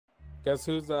Guess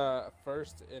who's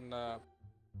first in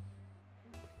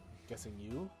Guessing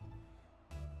you?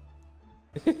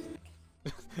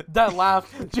 That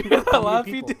laugh. Did you hear that laugh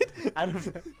he did? Out of,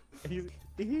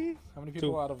 How many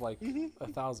people 2. out of like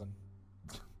 1,000?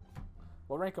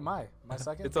 What rank am I? Am I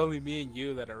second? It's only me and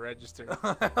you that are registered.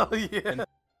 Hell yeah.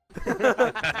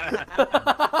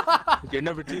 You're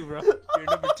number 2, bro. You're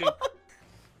number 2.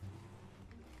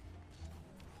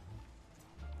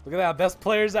 Look at that, best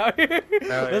players out here.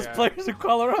 Best yeah. players in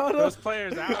Colorado. Those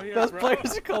players out here, Best bro.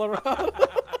 players in Colorado.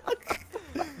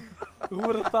 Who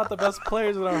would have thought the best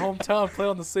players in our hometown play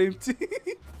on the same team?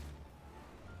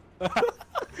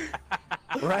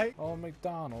 right? Oh,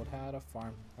 McDonald had a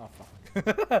farm. Oh, fuck.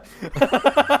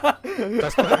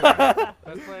 Best players.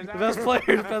 Best players. Out Best here.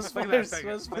 players, best Look at that players, second.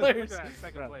 best Look at players. that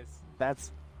second place.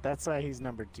 That's why he's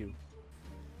number 2.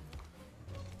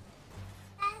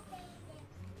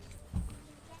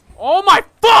 Oh my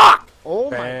fuck!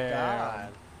 Oh my Bam. god.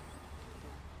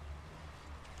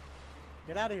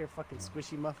 Get out of here, fucking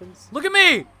squishy muffins. Look at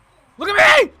me! Look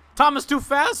at me! Tom is too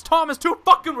fast. Tom is too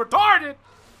fucking retarded.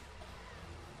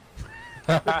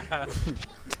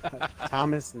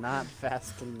 Thomas not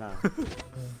fast enough.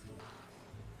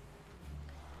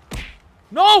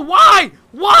 No, why?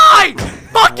 Why?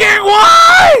 Fucking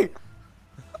why?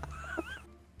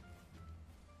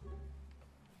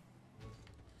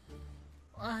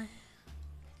 I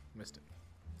missed it.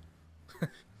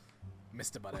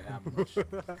 Missed it, but I have much.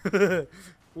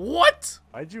 What?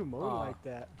 Why'd you moan like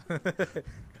that?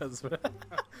 Because that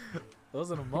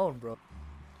wasn't a moan, bro.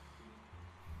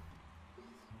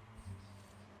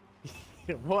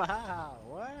 Wow,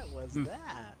 what was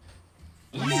that?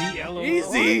 Easy. LOL.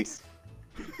 Easy.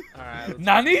 All right.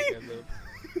 Nani?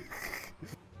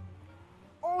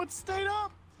 Oh, it stayed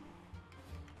up!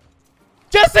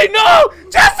 Jesse, no!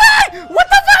 Jesse! What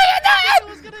the fuck are you I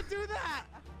doing? was gonna do that!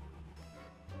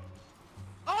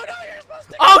 Oh no, you're supposed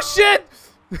to. Oh shit!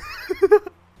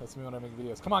 That's me when I make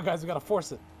videos. Come on, guys, we gotta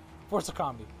force it. Force a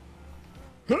comedy.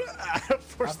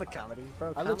 Force the comedy,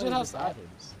 bro. I legit Comedy have. just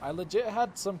happens. I legit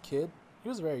had some kid. He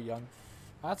was very young.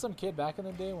 I had some kid back in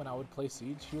the day when I would play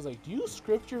Siege. He was like, "Do you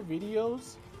script your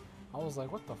videos?" I was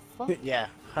like, "What the fuck?" Yeah,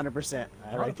 100%.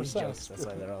 I write these 100%. jokes. That's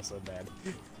why they're all so bad.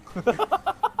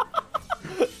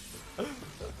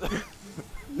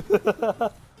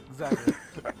 Exactly.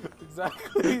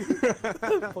 Exactly.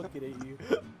 I fucking hate you.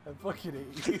 I fucking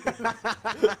hate you.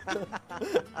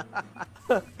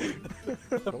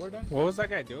 What was that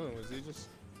guy doing? Was he just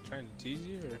trying to tease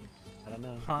you, or? I don't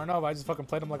know. I don't know, but I just fucking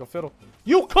played him like a fiddle.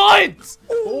 You cunt!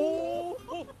 Oh!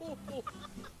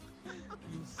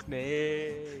 You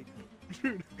snake!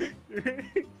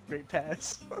 Great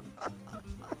pass.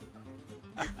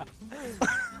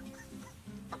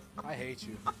 I hate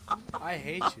you. I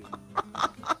hate you.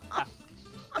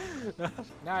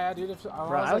 Nah, yeah, dude. If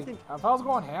I was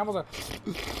going ham, I was like,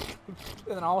 and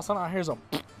then all of a sudden I hear some.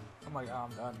 I'm like, oh,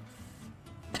 I'm done.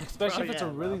 Especially if it's a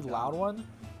really loud one.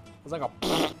 It's like a,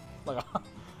 like a.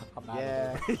 I'm out of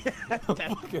there.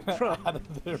 I'm fucking out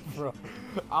of there, bro.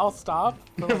 I'll stop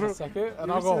for like a second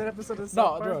and I'll go.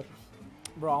 No,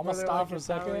 bro, I'm gonna stop for a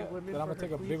second. Then I'm gonna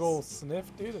take a big old sniff,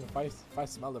 dude. And if I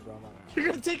smell it, bro, I'm like, You're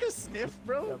gonna take a sniff,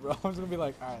 bro? yeah, bro. I'm just gonna be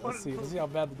like, all right, let's see how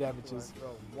bad the damage is.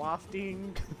 Bro,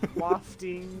 wafting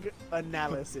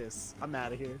analysis. I'm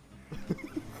out of here.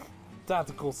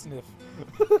 Tactical sniff.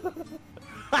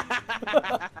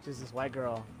 There's this white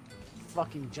girl,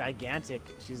 fucking gigantic.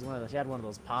 She had one of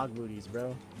those pog booties,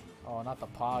 bro. Oh, not the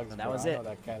pogs. And that bro. was I it. know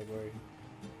that category.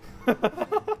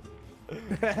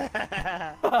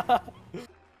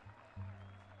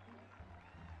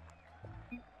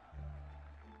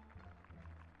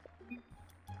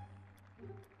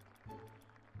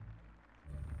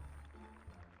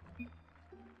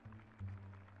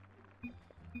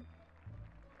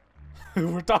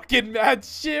 We're talking mad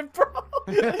shit, bro.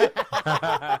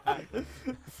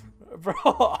 Bro,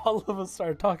 all of us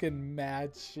are talking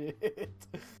mad shit.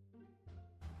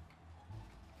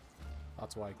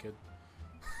 That's why, kid.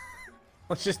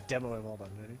 Let's just demo him. Hold on,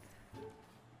 ready?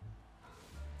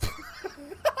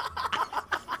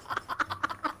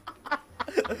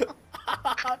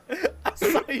 I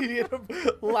saw you hit him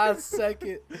last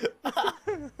second.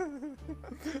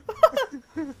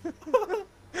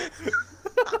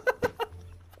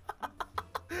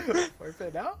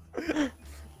 Perfect now?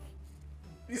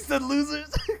 You said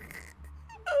losers?